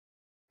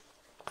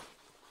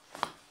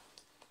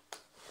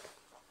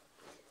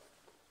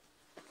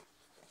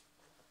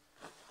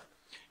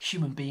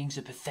Human beings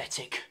are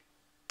pathetic.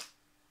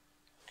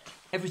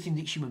 Everything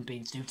that human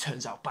beings do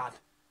turns out bad.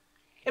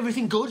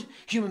 Everything good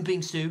human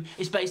beings do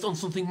is based on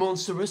something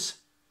monstrous.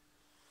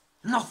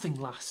 Nothing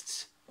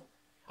lasts.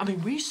 I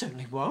mean, we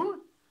certainly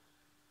won't.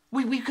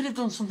 We could have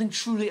done something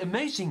truly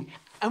amazing,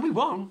 and we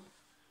won't.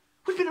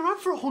 We've been around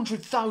for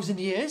 100,000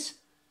 years.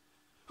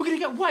 We're going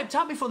to get wiped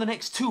out before the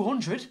next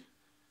 200.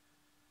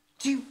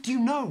 Do you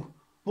know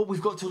what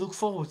we've got to look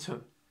forward to?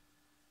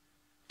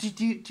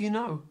 Do you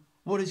know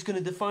what is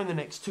going to define the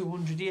next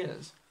 200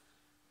 years?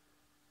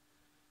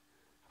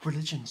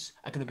 Religions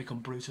are going to become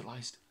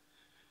brutalised.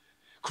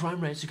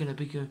 Crime rates are going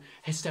to become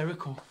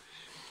hysterical.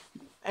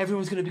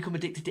 Everyone's going to become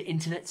addicted to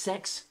internet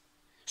sex.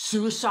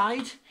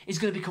 Suicide is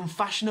going to become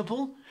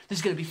fashionable.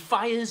 There's going to be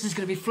fires, there's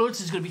going to be floods,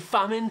 there's going to be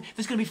famine,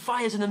 there's going to be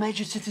fires in the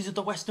major cities of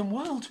the Western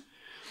world.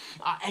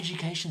 Our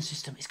education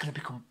system is going to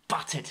become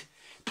battered.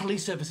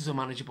 Police services are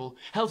unmanageable.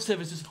 Health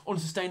services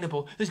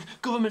unsustainable.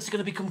 Governments are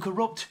going to become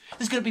corrupt.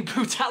 There's going to be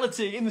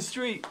brutality in the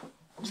street.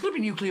 There's going to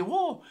be nuclear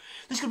war.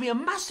 There's going to be a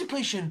mass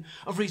depletion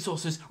of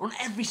resources on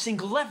every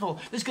single level.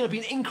 There's going to be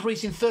an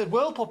increase in third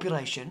world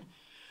population.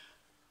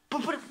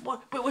 But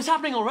what's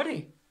happening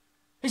already?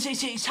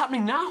 It's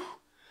happening now.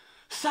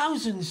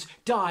 Thousands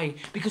die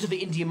because of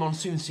the Indian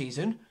monsoon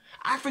season.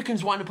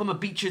 Africans wind up on the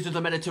beaches of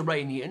the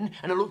Mediterranean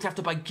and are looked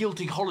after by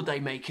guilty holiday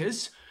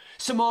makers.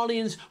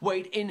 Somalians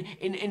wait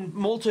in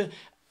Malta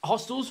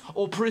hostels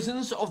or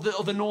prisons of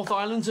the North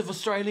Islands of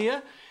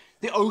Australia.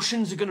 The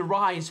oceans are going to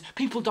rise.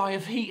 People die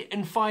of heat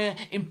and fire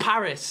in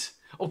Paris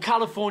or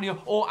California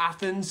or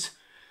Athens.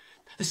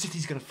 The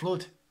city's going to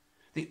flood.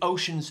 The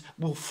oceans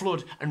will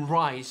flood and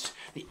rise.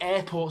 The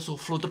airports will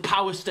flood. The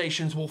power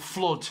stations will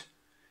flood.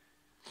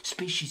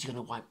 Species are going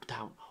to wipe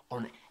out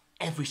on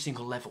every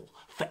single level,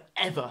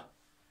 forever,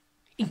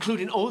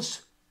 including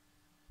us.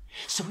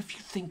 So if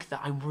you think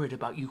that I'm worried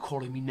about you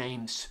calling me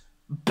names,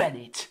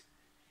 Bennett,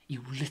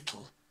 you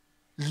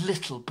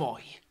little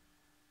boy,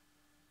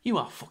 you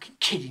are fucking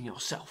kidding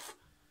yourself.